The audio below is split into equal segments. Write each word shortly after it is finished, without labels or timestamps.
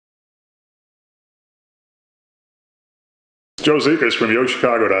Joe Zekas from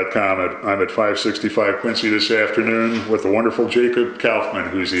YoChicago.com. I'm at 565 Quincy this afternoon with the wonderful Jacob Kaufman,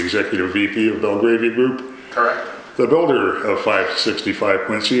 who's the Executive VP of Belgravia Group. Correct. The builder of 565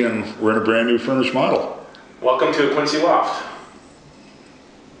 Quincy, and we're in a brand new furnished model. Welcome to Quincy Loft.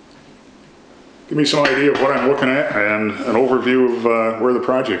 Give me some idea of what I'm looking at and an overview of where the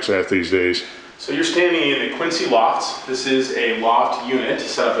project's at these days. So you're standing in the Quincy Loft. This is a loft unit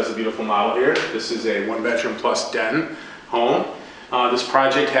set up as a beautiful model here. This is a 1-bedroom plus den home. This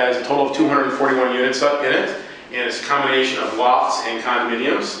project has a total of 241 units up in it, and it's a combination of lofts and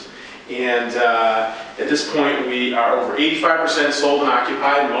condominiums. And at this point, we are over 85% sold and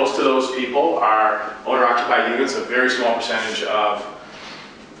occupied. Most of those people are owner-occupied units, a very small percentage of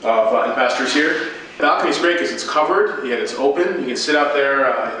investors here. The balcony is great because it's covered, yet it's open. You can sit out there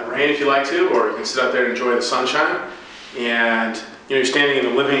in the rain if you like to, or you can sit out there and enjoy the sunshine. And you're standing in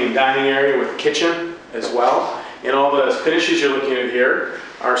the living and dining area with a kitchen as well. And all the finishes you're looking at here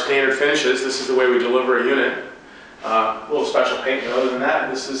are standard finishes. This is the way we deliver a unit. A little special paint, but other than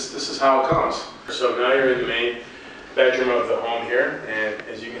that, this is how it comes. So now you're in the main bedroom of the home here, and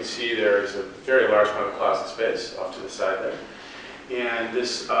as you can see, there is a very large amount of closet space off to the side there. And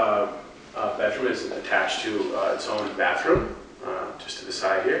this bedroom is attached to its own bathroom, just to the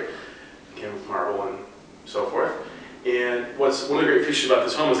side here, again with marble and so forth. And what's one of the great features about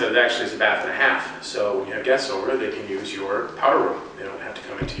this home is that it actually is a bath and a half. So when you have guests over, they can use your powder room. They don't have to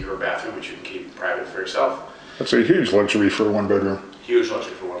come into your bathroom, which you can keep private for yourself. That's a huge luxury for a 1-bedroom. Huge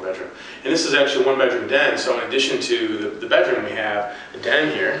luxury for 1-bedroom. And this is actually a 1-bedroom den, so in addition to the bedroom, we have a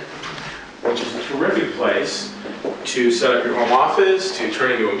den here, which is a terrific place to set up your home office, to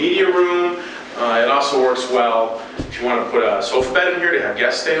turn into a media room. It also works well if you want to put a sofa bed in here to have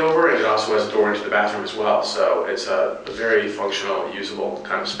guests stay over, and it also has a door into the bathroom as well. So it's a very functional, usable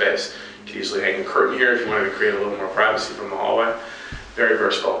kind of space. You could easily hang a curtain here if you wanted to create a little more privacy from the hallway. Very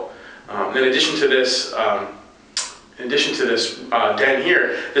versatile. In addition to this den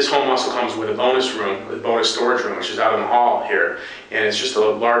here, this home also comes with a bonus room, with a bonus storage room, which is out in the hall here. And it's just a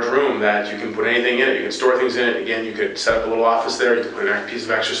large room that you can put anything in it. You can store things in it. Again, you could set up a little office there. You could put a piece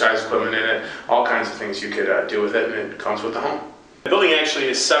of exercise equipment in it. All kinds of things you could do with it, and it comes with the home. The building actually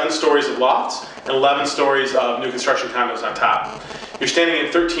is 7 stories of lofts and 11 stories of new construction condos on top. You're standing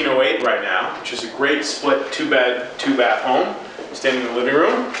in 1308 right now, which is a great split 2-bed, 2-bath home. Standing in the living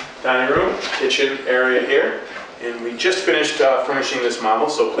room, dining room, kitchen area here. And we just finished furnishing this model,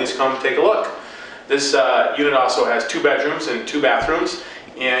 so please come take a look. This unit also has 2 bedrooms and 2 bathrooms.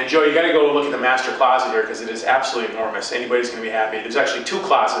 And Joe, you got to go look at the master closet here because it is absolutely enormous. Anybody's going to be happy. There's actually 2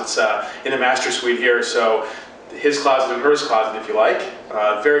 closets in the master suite here, so his closet and hers closet if you like.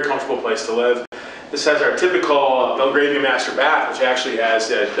 Very comfortable place to live. This has our typical Belgravia master bath, which actually has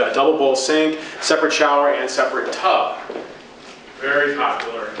a double bowl sink, separate shower, and separate tub. Very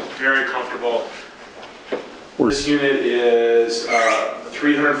popular, very comfortable. This unit is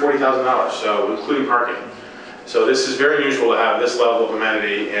 $340,000, so including parking. So this is very unusual to have this level of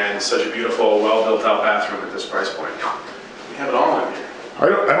amenity and such a beautiful, well-built-out bathroom at this price point. We have it all in here.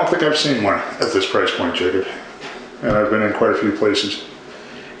 I don't think I've seen one at this price point, Jacob. And I've been in quite a few places.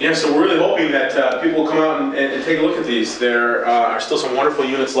 Yeah, so we're really hoping that people will come out and take a look at these. There are still some wonderful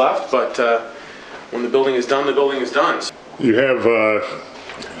units left, but when the building is done, the building is done. You have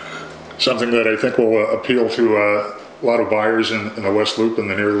something that I think will appeal to a lot of buyers in the West Loop and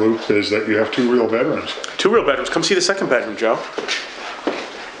the Near Loop is that you have 2 real bedrooms. 2 real bedrooms. Come see the 2nd bedroom, Joe.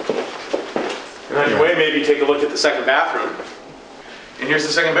 And on your way, maybe take a look at the 2nd bathroom. And here's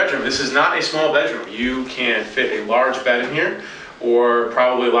the 2nd bedroom. This is not a small bedroom. You can fit a large bed in here, or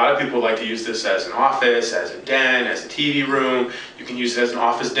probably a lot of people like to use this as an office, as a den, as a TV room. You can use it as an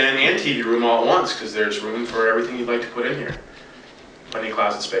office, den, and TV room all at once because there's room for everything you'd like to put in here. Plenty of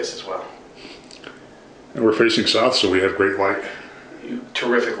closet space as well. And we're facing south, so we have great light.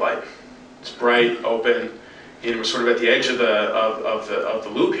 Terrific light. It's bright, open, and we're sort of at the edge of the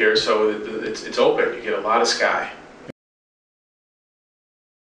loop here, so it's open. You get a lot of sky.